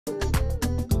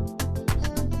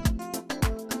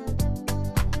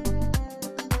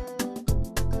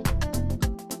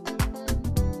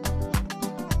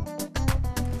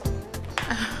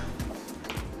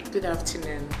Good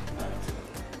afternoon.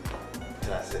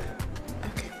 That's it.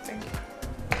 Okay, thank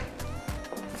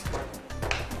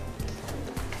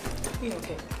you. You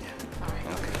okay? Yeah. All right.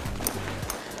 Okay.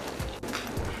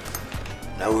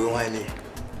 Now we want any.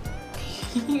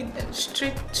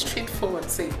 Straightforward,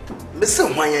 say.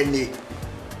 Mr. Wayne.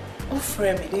 Oh,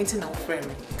 frame me. Didn't know frame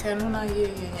me. Can I hear?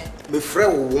 My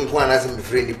friend won't want us to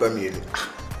friend the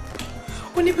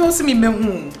when you post me,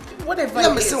 whatever.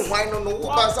 I'm saying, why no?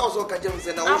 What also catch him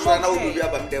and I was trying to be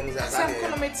about them.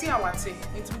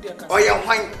 Oh, yeah,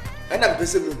 wine. And I'm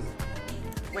busy.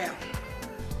 Well,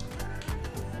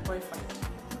 boyfriend.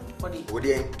 Body.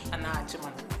 Woody and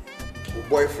Archman.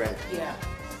 Boyfriend. Yeah.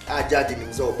 I judging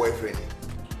himself boyfriend.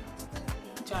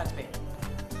 Judge me.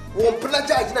 Won't put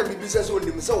judge and be business on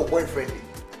himself boyfriend.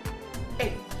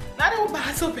 Hey, not all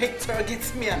bad so big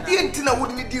targets me. The antenna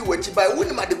wouldn't deal with you by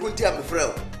winning my deputy and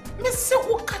friend. Miss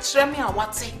who catch me and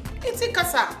what's it? It's a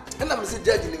casa. And I'm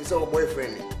judging himself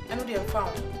boyfriend. I know they are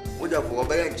found. Would have for a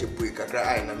bear and chip quick a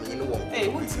cry and I mean, hey,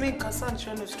 what's me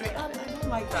Cassandra straight? I don't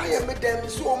like that. I am a damn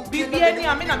so be any.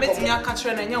 I mean, I met me a catcher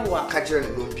and your work. Catcher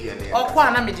and Lumpian. Or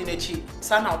Quana Medinachi,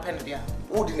 son of Pendia.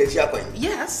 Who didn't happen?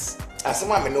 Yes. As a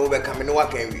man, no way coming, what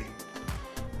can we?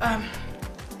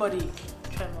 Body,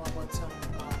 try more about some.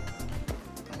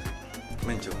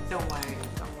 Mental. Don't worry.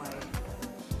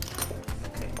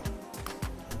 Okay.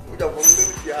 We don't want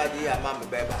to be idea, Mamma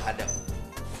Beba had them.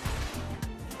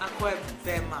 I quite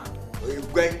Bema. We're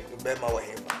going to Bema or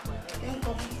him.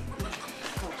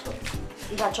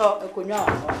 That's all a good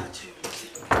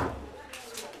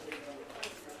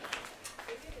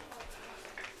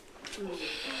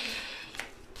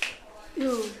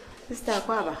You, Sister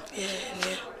Quaba.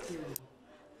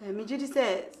 Yeah. Me just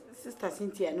say, Sister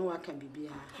Cynthia, no one can be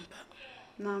behind.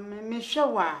 Now, me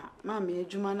shower, Mammy,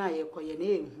 Jumana, your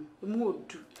name,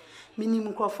 mood.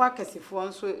 Minimum crofacus if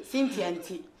one so Cynthia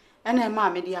Auntie. And her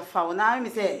mammy, dear foul. Now, I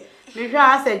say, maybe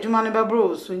I said Jumana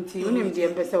Bros, Swinty, you name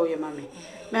dear Pessa, your mammy.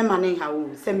 My money,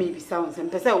 how send me sounds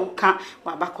and Pessa will come,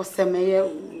 while back of some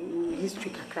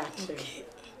history crack.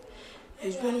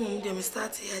 It's been when they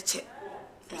start here, check.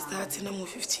 Starting I'm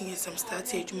 15 years, I'm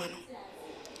starting age man.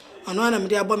 I know I'm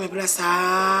there about my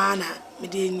brasana,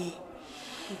 Medini.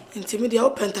 Intimidate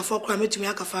open to 4 crime to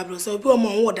make a fabulous, so be on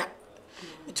my order.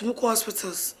 To make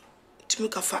hospitals, to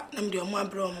make a fat, I'm the one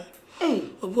bromo. Eh,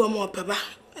 or be more peba,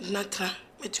 and not to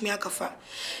make a fat.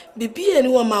 Be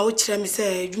anyone my watch, me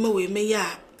say, you may me ya.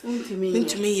 Into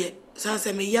me,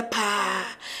 Sansa me ya pa,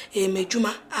 me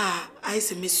juma, I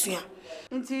say, Monsieur.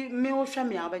 Into me or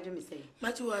Shammy, I'll bet you say.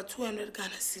 Matthew are 200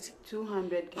 Ghana City.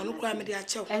 200. I don't cry me the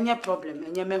child. And your problem,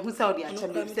 and your man who's out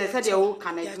there. They said you all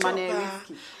can money.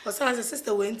 Or someone's a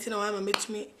sister went in a while and met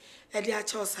me at the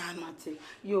child son.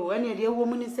 You, any dear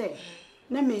woman say.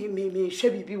 Let me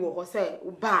shabby be what was say,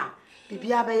 bar.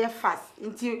 Bibia be fast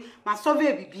until my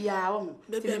survey be our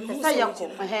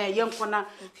young corner,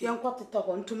 young quarter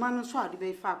to to man so the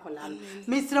bay facolan.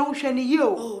 Mr. Ocean,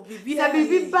 you,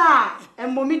 Bibia bar,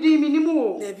 and Mommy D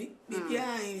minimo. Bibia,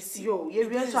 you, you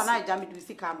real son, I damn it with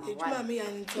the camera. Mammy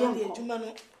and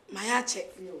Jumano, my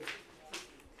check.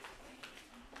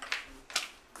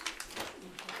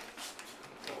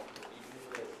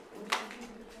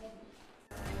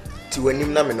 To when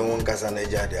him no one Casana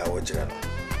Jadi, our general.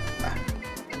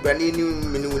 Granny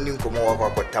knew come over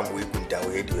what time we couldn't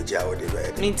tell you to jail.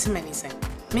 Means many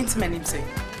say.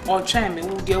 Or try me,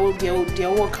 will dear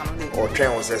work on the or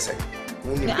train was essay.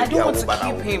 I don't want to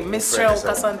keep him, Mr.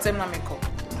 Cassante Mamico.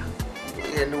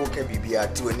 And no can be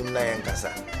at 2 and 9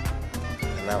 Cassa.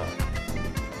 Now,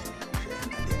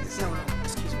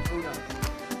 excuse me, hold on.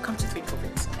 Come to think of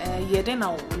it. Yeah, then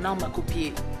now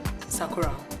Makopi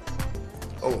Sakura.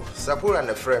 Oh, Sakura and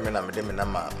the frame and I'm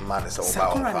a man is all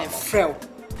Sakura and a frail.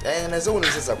 And as only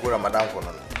as Sakura, Madame for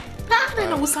none. I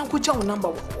know some good number.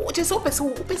 What is open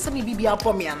so open some BB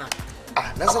upon me, Anna.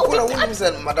 Ah, that's a woman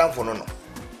and Madame for no.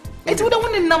 It would have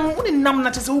won numb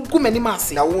not as who come any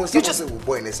mass. Now, won't you just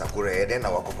boy in Sakura, then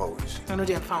our cover. I know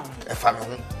they are found. A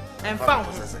family and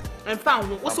found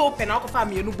what's open out of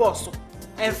family, a new boss.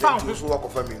 And found who's walk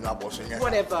of family, no boss.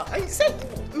 Whatever. I said,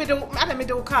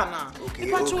 middle car.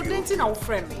 Okay, but you're dating our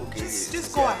friend.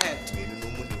 Just go ahead.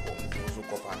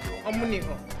 I'm money.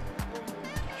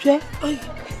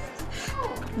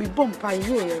 Me bomb pie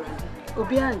here.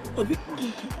 Obian.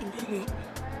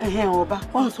 Oba.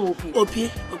 Also,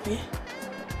 Opie.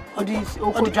 Or this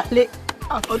Okojale.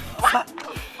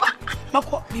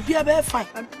 Mako, be a bear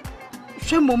fine.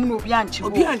 Shame woman Obianchi.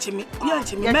 Obianchi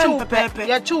me, Pepe.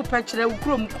 Your 2 patch, they will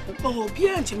groom. Oh,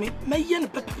 Obianchi me, my young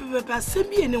Pepe, send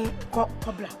me no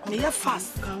cobbler. Me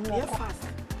fast.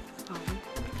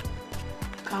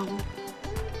 Come.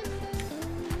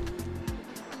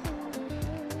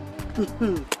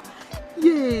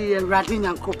 Yeah, riding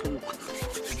and couple.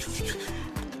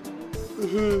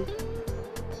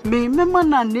 Me,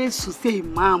 Mamma, needs to say,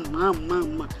 Mama.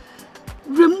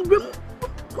 Rim.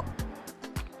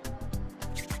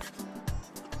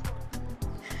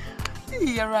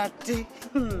 You're right.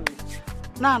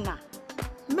 Nana,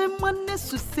 Mamma needs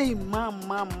to say,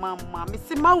 Mama.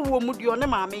 Miss Ma woman, your name,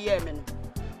 Mammy Yemen.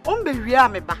 Ombe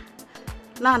Riameba.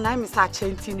 Nana, I'm such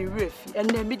a tiny reef, and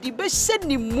then me the best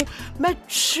sending me,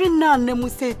 Trina, Nemu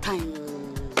say time.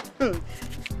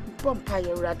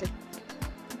 Vampire rather.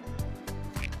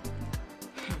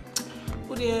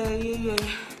 Yeah.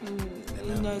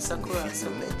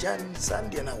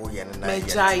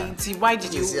 Why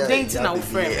did you date now,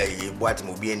 friend? What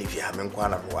will be any if you haven't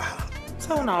quite a while.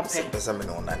 So now, pay. Person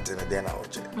on antenna, then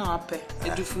out. No, pay.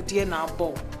 I do food here now,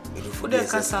 ball. You do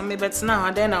cause me, but now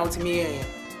and then out me.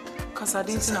 Cause I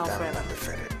didn't know, friend. I'm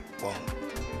afraid. Well,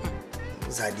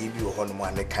 I give you one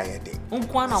more kind of day.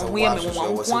 Unkwana, we are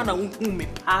one me,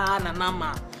 pan and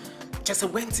nama. Just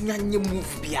went to me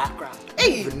move Biakra.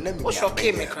 Hey, what's your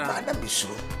chemical? Madam, be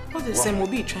sure. What the same will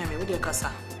be trying me with your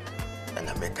casa. And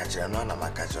I make catch and one of my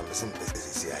catch on the same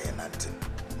place. I am Auntie.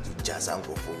 Just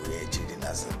uncle for we children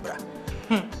as a bra.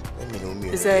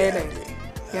 Is there anything?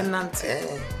 You're Auntie.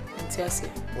 And Tiasi.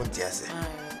 Won't Tiasi.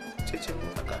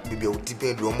 Maybe you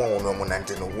depend on more on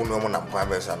Auntie, no woman and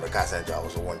primers and the casa. I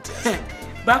also want Tiasi.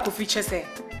 Back of features say.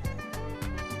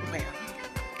 Well,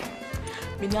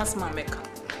 Minas my makeup.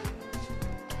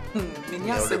 I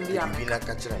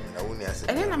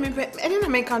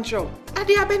didn't make control. I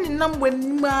did have been in number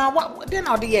when what then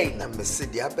are the eight. Number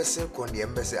said the embassy con the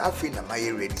embassy. I feel that my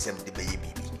ready some the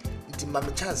baby. It's my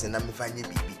chance and I'm finding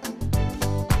baby.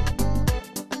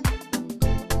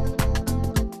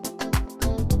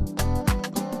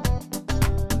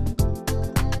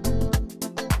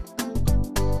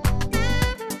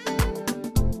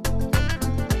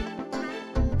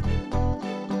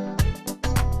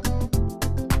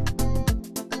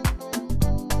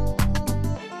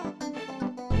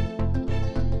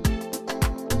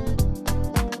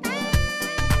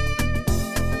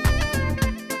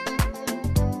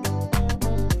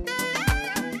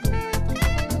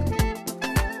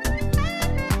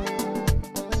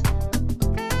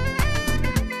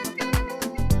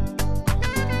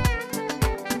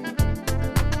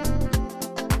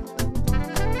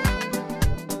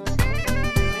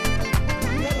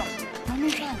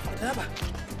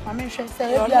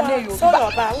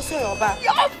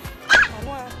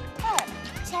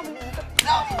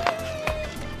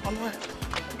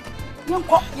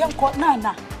 Young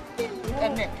Nana.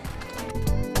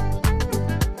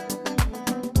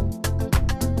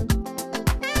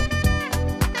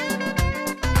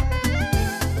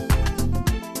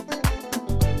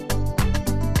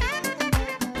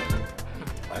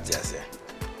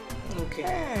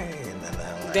 Okay.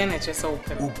 Then it just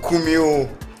open. Ukumio.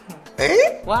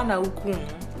 Eh? Wana ukum.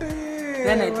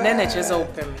 Then it just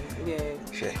open. Yeah.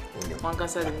 She. One can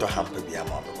say to have to be a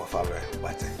mom of father.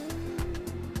 What?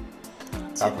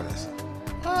 Happiness.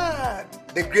 Ah,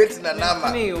 the great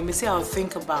Naana. Me say I'll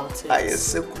think about it. I am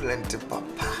succulent to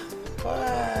Papa.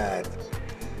 What?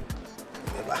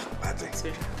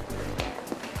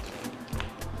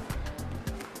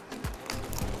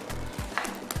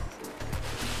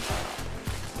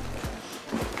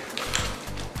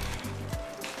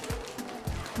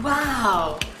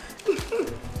 Wow.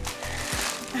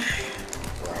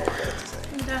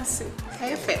 That's it.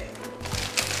 Perfect.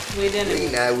 We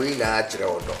not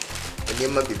children. And you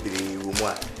might be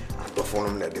one. The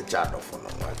phone let the chat of one.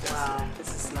 Wow, this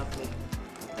is lovely.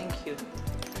 Thank you.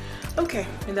 Okay,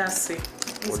 that's it.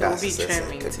 So we'll be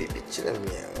training.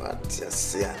 What you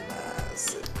say?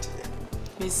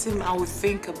 I will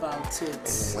think about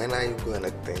it. When are you going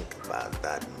to think about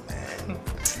that, man?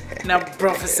 Now,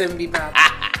 Professor Biba.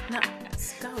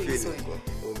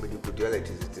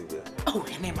 Oh,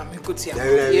 your name, I'm good to you.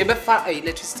 You're an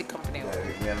electricity company.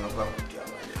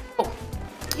 Oh,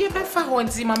 you're better when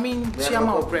see my mean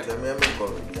chairman break.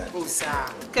 Oh, sir.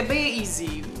 Can be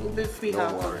easy. We'll be free.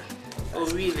 Oh,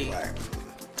 really?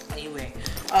 Anyway,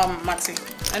 Martin,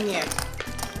 and yeah,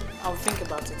 I'll think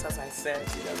about it as I said.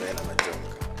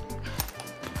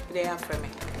 They are for me.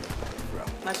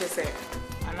 Not just say,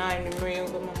 and I remember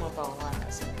the mama about one.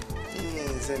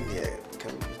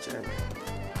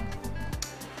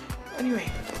 Anyway,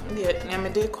 I'm a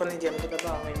day calling them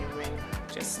about when you ring.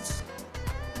 Just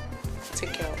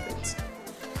take care of it.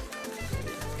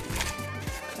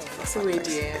 That's the way,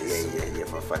 dear. Yeah,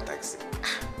 for taxi.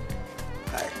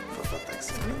 Hi, for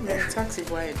taxi. Taxi,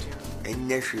 why do you? And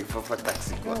yes, for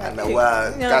taxi. And I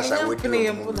was cash. I would do.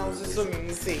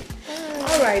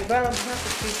 All right, bye. I'm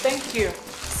happy. Thank you.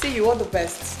 See you. All the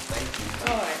best. Thank you.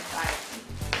 All right, bye.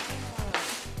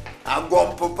 I'm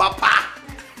going to Papa.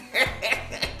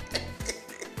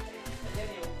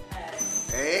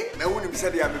 Eh? Now when you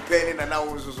said I'm paying and now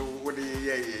also what the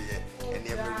yeah. And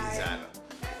you're busy.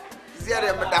 See,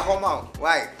 I'm at the home out.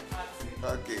 Why?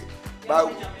 Okay. But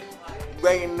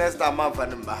when next time I'm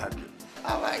finding my head.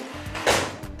 All right.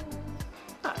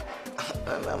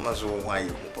 I'm also why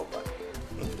you, Papa.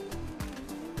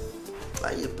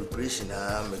 I have preparation.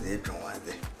 I'm a day from one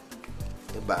day.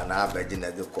 The banana begging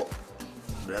at the cop.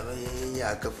 Brother,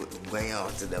 I can put going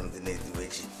out to them the native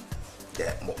witch.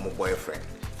 That my boyfriend.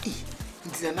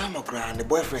 It's a name of grand the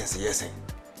boyfriend's yes.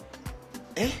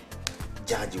 Eh?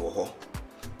 Judge your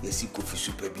yes, you could fi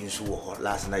super beans who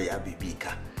last night I be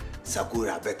bika.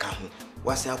 Sakura Beckham.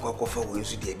 What's our coffee when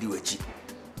you did do a cheap?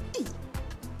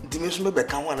 The Miss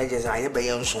Beckham one I just I have a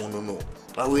young son no.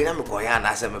 I will never go and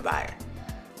ask him about it.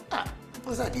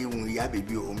 Was that you when we have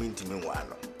baby or mean to me one?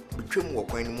 Between what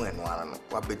coin more and one,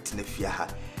 what bet in a fear,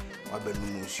 what be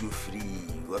no you free,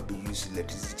 what be used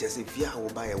electricity just if you will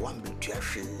buy a 1 bit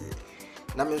trash.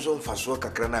 Namizon for so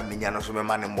cacrana minianos of a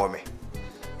man and woman.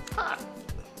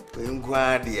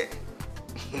 Inquiry,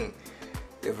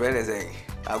 the friend is saying,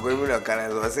 I'm going to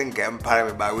Canada, I think I'm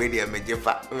parame by way to make your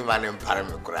fat man and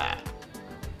parame cry.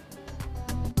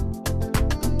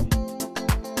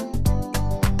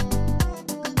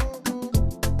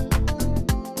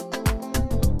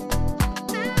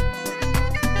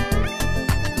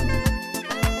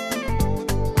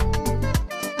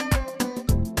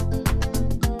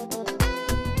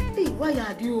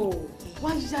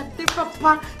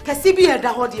 Papa, Cassibi had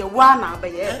a hot year one by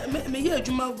me hear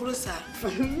Juma Brusa.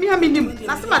 Me, I mean,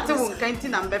 that's matter one kind of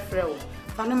number frail.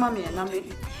 Fanny Mammy and I'm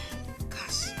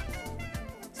cash.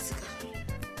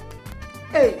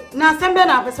 Hey, now send Ben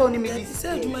up as only me.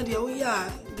 Said, my dear, we are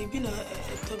the dinner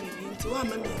Toby to 1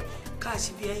 mammy. Cash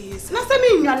be a years. Nothing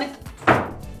mean, Yanni.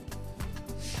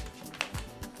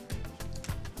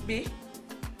 B.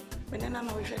 When I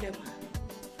know we should have.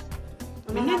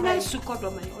 Menena suko do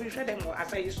me o hwe dem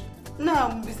afai so na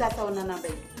bisa ta ona na be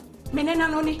menena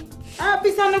no ni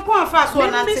bisa no ko afa so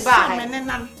na te ba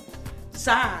menena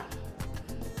sa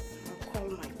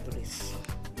call my police.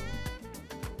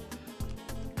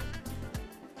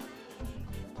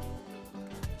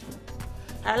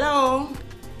 Hello,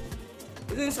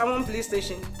 is it someone police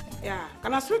station? Yeah,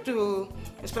 can I speak to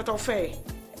Inspector Faye?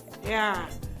 Yeah,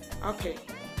 okay.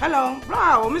 Hello,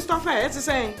 bro, Mr. Faye, it's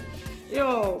saying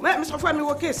yo, Mr. Faye, me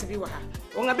work case biwa.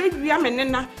 Onga baby ya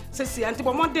menena sesi anti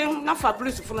bomodem na fa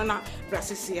police funu na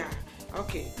brasisia.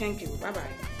 Okay, thank you. Bye bye.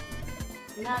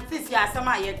 Na sisi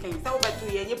asama ye ken. Sa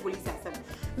obetu ye police asama.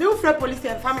 Me ufre police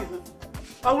en family ho.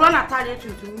 Owro na tare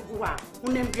tuntum gu ha.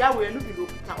 Unem bia we enu bi lo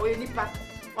kita oye nipa.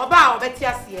 Oba obeti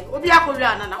ase. Obi akowi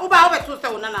anana. Oba obetu se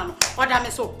onana no. Oda me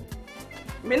so.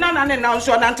 Me nana ne na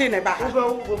nso na nti ne ba.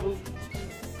 Obo.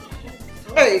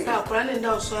 Hey, ka akora ne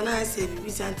nda so na ase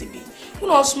bibi santi bi.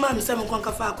 Una osuma mi se me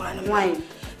kwanka fa akora ne why?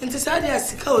 Nti sa dia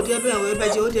sika odi ebe we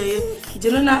beje odi ye.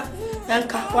 Jeno na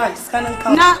yanka why sika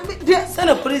nka. Na se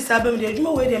na police abem de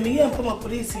adwuma we de me ye mpoma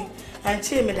police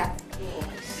anche me da.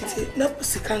 Nti na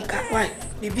sika nka why?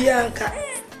 Bibi anka.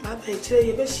 Ma ba kire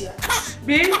ye be hia.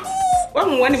 Bi wa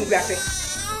mu wani mugase.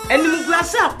 Eni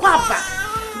mugase akwa aba.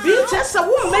 Bi chesa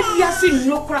wo mmedi ase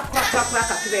nyo kra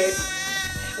ka kire bi.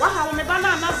 Wa ha wo me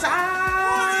bana na sa.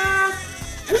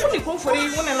 Who ni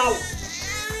komfori wona na wo.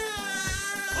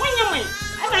 Wonyamwe,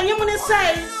 ana nyemu ne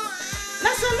sai. Na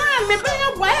so na me ba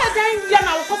ya gwa ya dan ya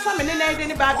na wo kofa me ne na ide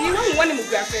ni ba bi no woni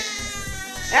muguafe.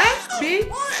 Bi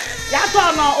ya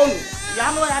to no onu.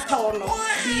 Ya no ya to no.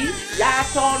 Bi ya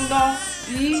to no.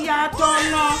 Bi ya to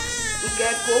no. Uge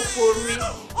kofori.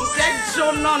 Uge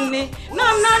jono ni. Na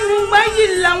nu gba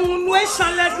yi la wonu e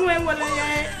san ledun e wala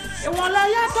ya. E wala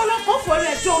ya to no kofori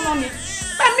e jono ni.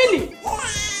 Ba mi ni.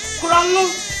 Kuranu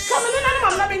kama nina ni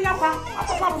mamna benya kwa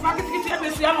apapa bu fakiti kiti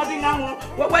ebesu ya modi nga ho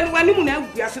wani mu na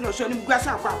aguase no so ni guase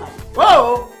akwa aba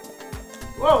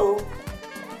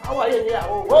awa ye ya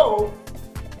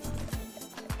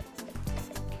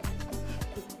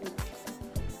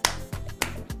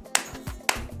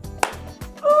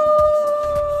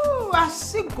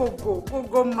asi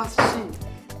gogo machine